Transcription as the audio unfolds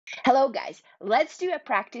Hello guys, let's do a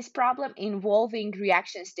practice problem involving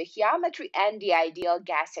reaction stoichiometry and the ideal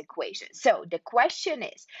gas equation. So the question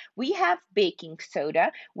is, we have baking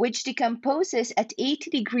soda which decomposes at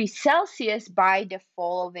 80 degrees Celsius by the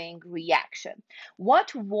following reaction.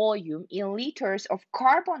 What volume in liters of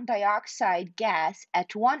carbon dioxide gas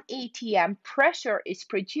at 1 atm pressure is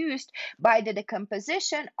produced by the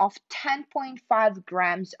decomposition of 10.5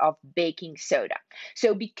 grams of baking soda?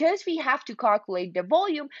 So because we have to calculate the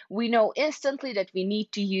volume, we know instantly that we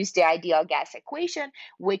need to use the ideal gas equation,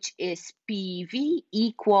 which is PV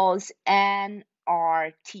equals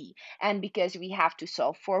nRT. And because we have to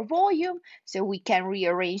solve for volume, so we can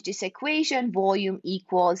rearrange this equation. Volume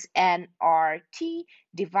equals nRT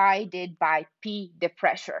divided by P, the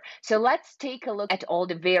pressure. So let's take a look at all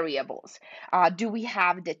the variables. Do we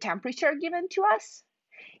have the temperature given to us?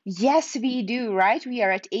 Yes, we do, right? We are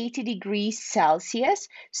at 80 degrees Celsius.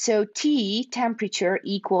 So T, temperature,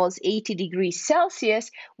 equals 80 degrees Celsius,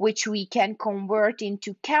 which we can convert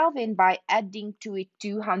into Kelvin by adding to it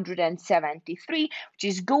 273, which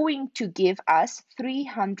is going to give us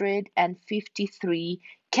 353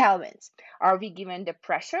 kelvins. Are we given the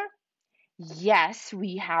pressure? Yes,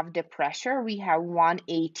 we have the pressure. We have 1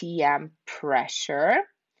 atm pressure.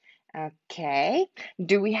 Okay.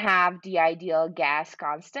 Do we have the ideal gas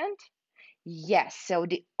constant? Yes, so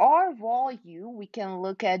the R volume, we can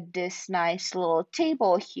look at this nice little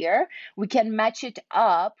table here. We can match it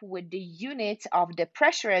up with the units of the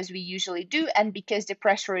pressure as we usually do. And because the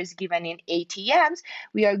pressure is given in ATMs,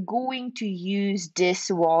 we are going to use this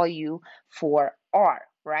value for R,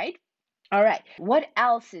 right? All right, what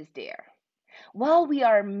else is there? Well, we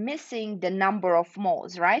are missing the number of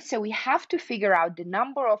moles, right? So we have to figure out the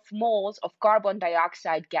number of moles of carbon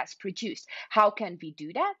dioxide gas produced. How can we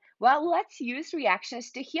do that? Well, let's use reaction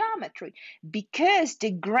stoichiometry. Because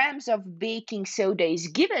the grams of baking soda is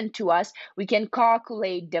given to us, we can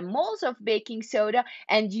calculate the moles of baking soda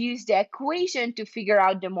and use the equation to figure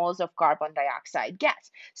out the moles of carbon dioxide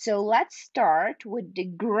gas. So let's start with the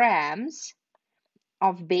grams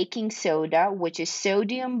of baking soda, which is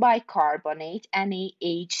sodium bicarbonate,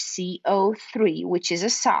 NaHCO3, which is a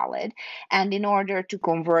solid. And in order to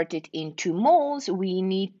convert it into moles, we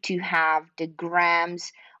need to have the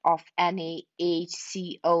grams of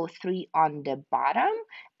NaHCO3 on the bottom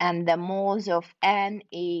and the moles of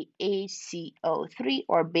NaHCO3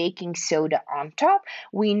 or baking soda on top.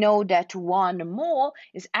 We know that 1 mole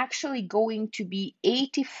is actually going to be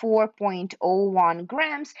 84.01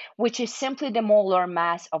 grams, which is simply the molar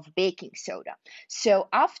mass of baking soda. So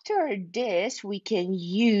after this, we can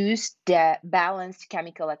use the balanced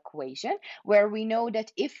chemical equation where we know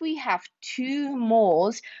that if we have 2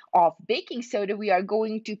 moles of baking soda, we are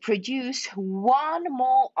going to produce 1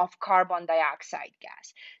 mole of carbon dioxide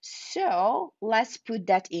gas. So let's put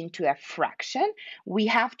that into a fraction. We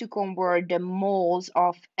have to convert the moles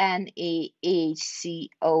of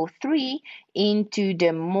NaHCO3 into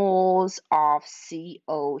the moles of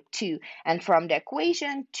CO2. And from the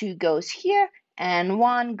equation, 2 goes here and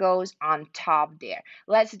 1 goes on top there.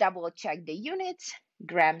 Let's double check the units.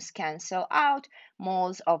 Grams cancel out,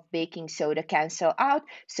 moles of baking soda cancel out.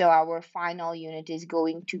 So our final unit is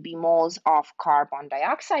going to be moles of carbon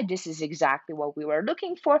dioxide. This is exactly what we were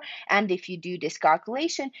looking for. And if you do this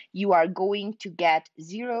calculation, you are going to get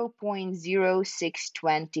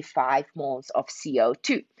 0.0625 moles of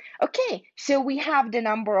CO2. Okay, so we have the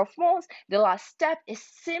number of moles. The last step is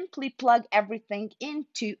simply plug everything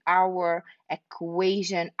into our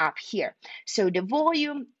equation up here. So the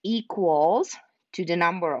volume equals to the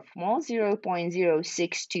number of moles,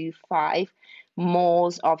 0.0625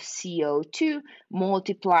 moles of CO2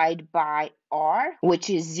 multiplied by R, which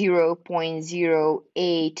is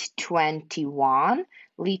 0.0821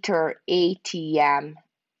 liter ATM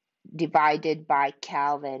divided by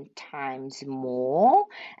Kelvin times mole,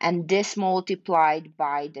 and this multiplied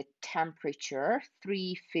by the temperature,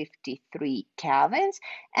 353 kelvins,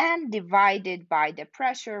 and divided by the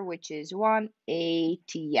pressure, which is 1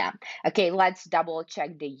 atm. Okay, let's double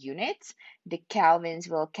check the units. The kelvins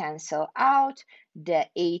will cancel out, the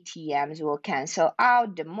atms will cancel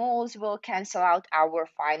out, the moles will cancel out. Our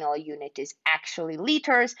final unit is actually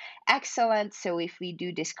liters. Excellent. So if we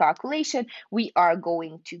do this calculation, we are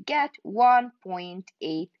going to get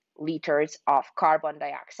 1.8 liters of carbon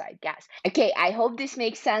dioxide gas. Okay, I hope this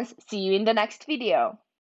makes sense. See you in the next video.